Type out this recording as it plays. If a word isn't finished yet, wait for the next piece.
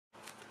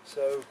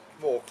So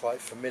more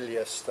quite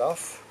familiar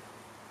stuff.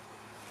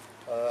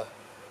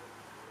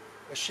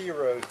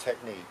 Ushiro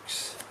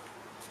techniques.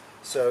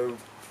 So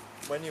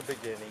when you're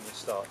beginning, you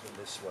start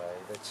in this way.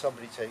 That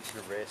somebody takes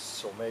your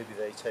wrists, or maybe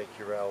they take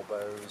your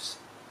elbows,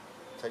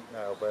 take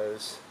my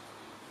elbows.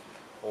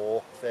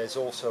 Or there's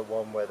also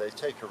one where they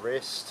take a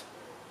wrist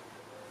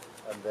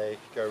and they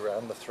go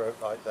around the throat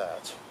like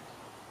that.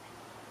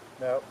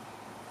 Now,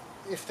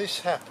 if this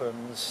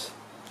happens,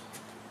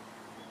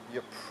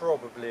 you're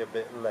probably a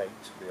bit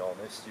late, to be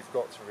honest. You've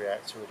got to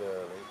react to it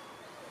early.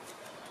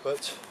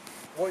 But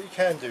what you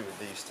can do with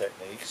these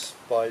techniques,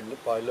 by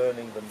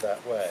learning them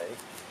that way,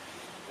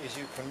 is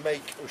you can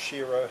make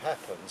Ushiro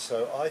happen.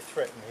 So I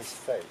threaten his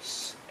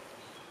face.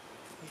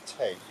 He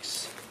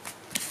takes.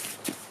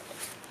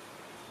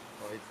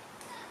 I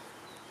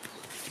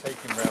take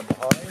him round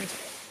behind.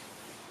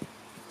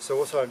 So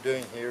what I'm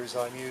doing here is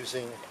I'm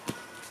using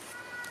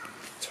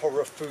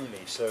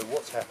Torafuni. So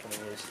what's happening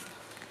is,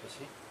 as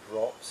he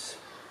drops,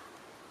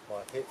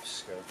 my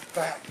hips go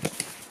back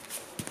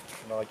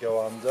and I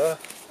go under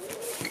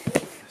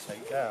and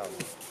take down.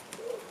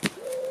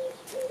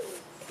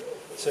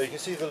 So you can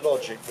see the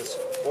logic.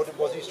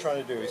 What he's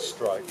trying to do is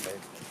strike me.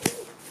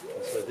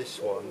 And so this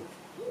one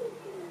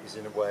is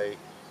in a way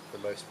the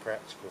most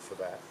practical for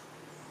that.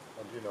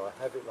 And you know, I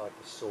have it like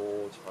a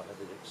sword, I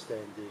have it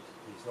extended.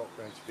 He's not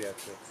going to be able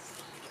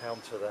to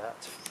counter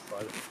that.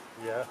 But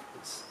yeah,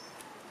 it's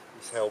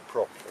held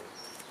properly.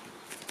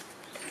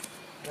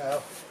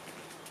 Now,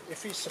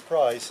 if he's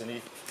surprised and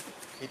he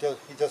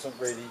doesn't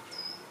really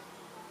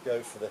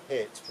go for the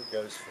hit but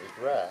goes for the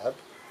grab,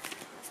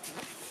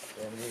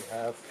 then we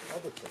have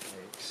other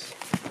techniques.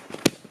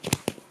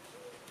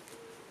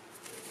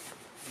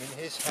 I mean,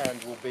 his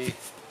hand will be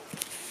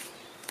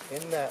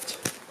in that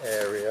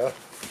area.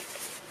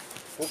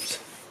 Oops,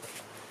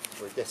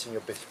 we're getting a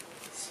bit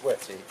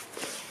sweaty.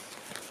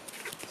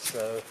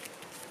 So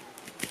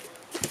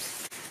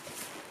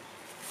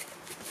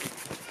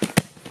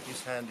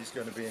his hand is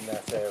going to be in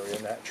that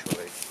area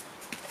naturally.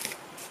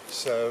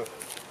 So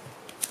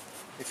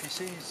if he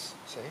sees,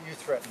 so you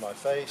threaten my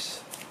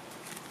face,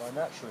 my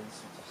natural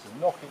instinct is to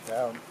knock it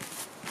down,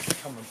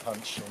 come and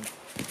punch him.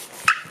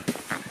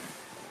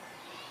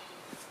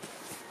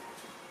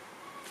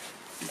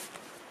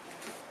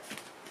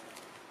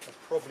 That's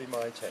probably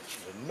my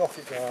intention, to knock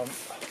it down.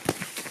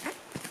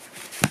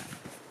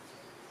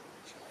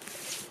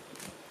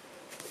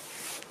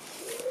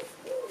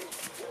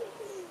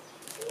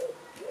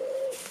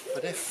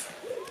 But if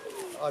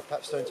I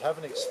perhaps don't have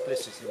an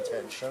explicit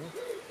intention,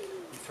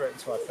 he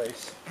threatens my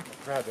face, I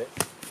grab it,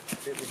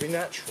 it would be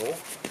natural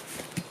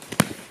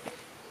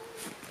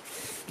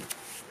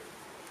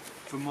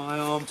for my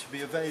arm to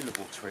be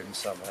available to him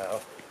somehow.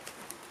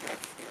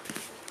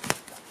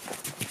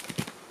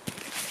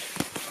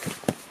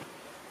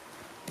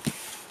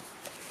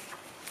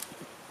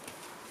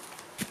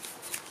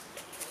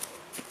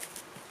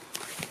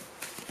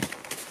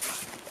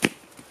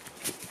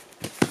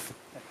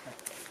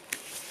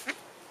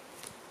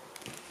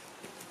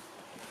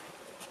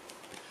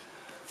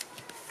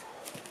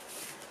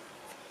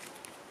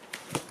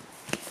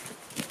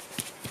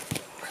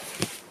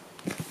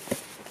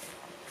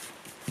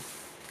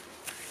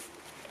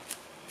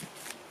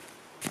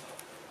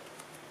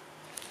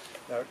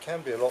 Now it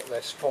can be a lot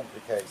less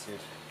complicated,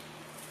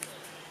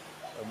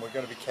 and we're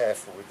going to be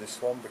careful with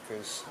this one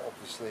because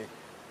obviously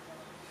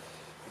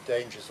the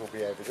dangers will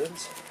be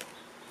evident.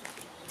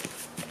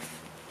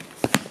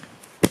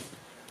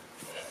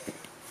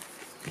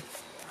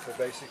 So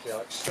basically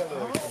I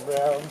accelerate him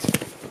round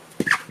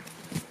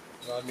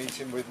and I meet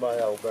him with my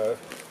elbow.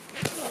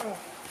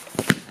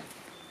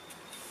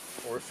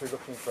 Or if we're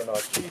looking for an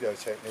Aikido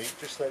technique,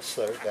 just let's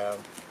slow it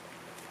down.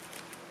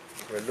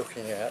 We're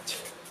looking at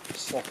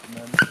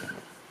Sockman,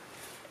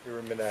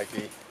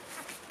 Uraminagi.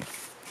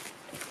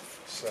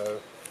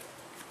 So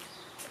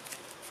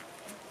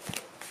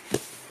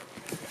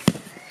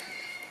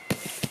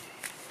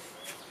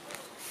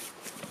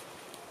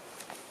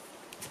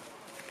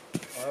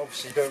I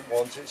obviously don't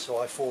want it, so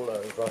I fall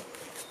over.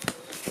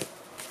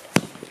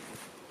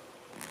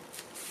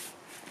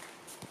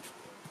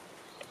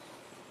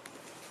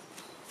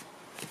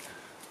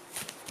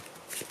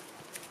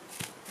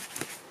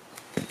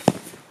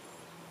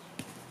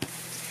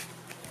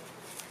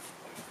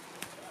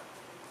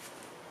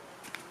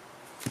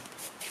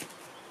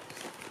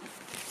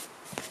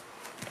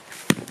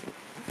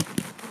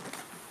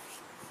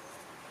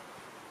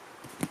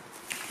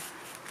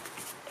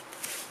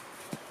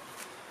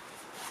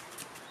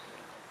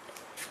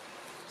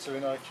 So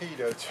in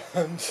Aikido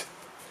terms,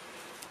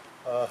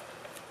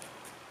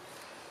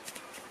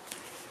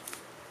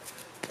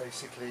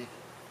 basically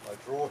I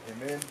draw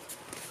him in,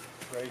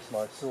 raise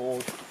my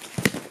sword,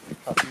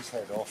 cut his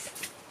head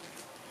off.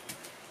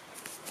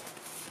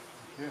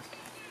 Thank you.